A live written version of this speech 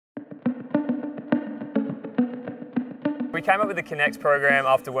we came up with the Connect program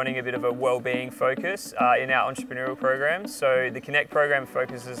after wanting a bit of a well-being focus in our entrepreneurial program. So the Connect program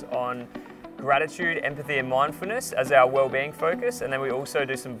focuses on gratitude, empathy and mindfulness as our well-being focus, and then we also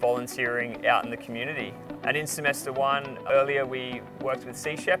do some volunteering out in the community. And in semester 1 earlier we worked with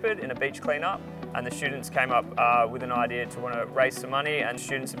Sea Shepherd in a beach cleanup, and the students came up with an idea to want to raise some money, and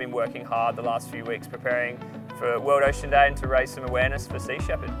students have been working hard the last few weeks preparing for World Ocean Day and to raise some awareness for Sea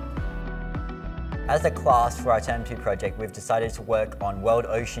Shepherd. As a class for our Term 2 project, we've decided to work on World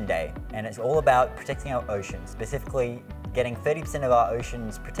Ocean Day, and it's all about protecting our oceans, specifically getting 30% of our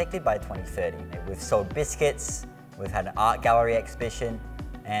oceans protected by 2030. We've sold biscuits, we've had an art gallery exhibition,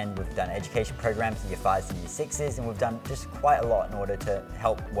 and we've done education programs in Year 5s and Year 6s, and we've done just quite a lot in order to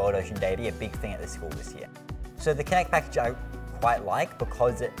help World Ocean Day be a big thing at the school this year. So the Connect package I quite like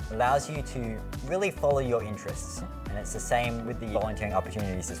because it allows you to really follow your interests. And it's the same with the volunteering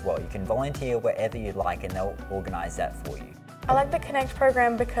opportunities as well. You can volunteer wherever you'd like and they'll organise that for you. I like the Connect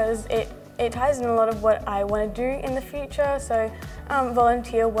program because it ties in a lot of what I want to do in the future. So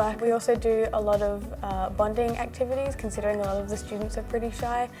volunteer work, we also do a lot of bonding activities, considering a lot of the students are pretty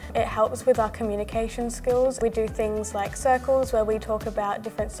shy. It helps with our communication skills. We do things like circles where we talk about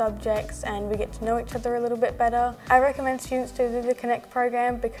different subjects and we get to know each other a little bit better. I recommend students to do the Connect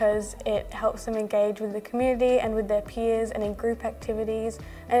program because it helps them engage with the community and with their peers and in group activities.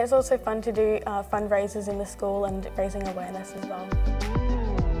 And it's also fun to do fundraisers in the school and raising awareness as well.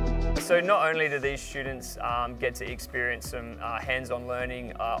 So not only do these students get to experience some hands-on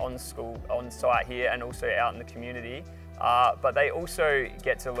learning on site here and also out in the community, but they also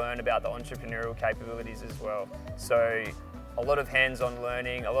get to learn about the entrepreneurial capabilities as well. So a lot of hands-on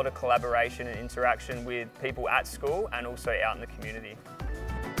learning, a lot of collaboration and interaction with people at school and also out in the community.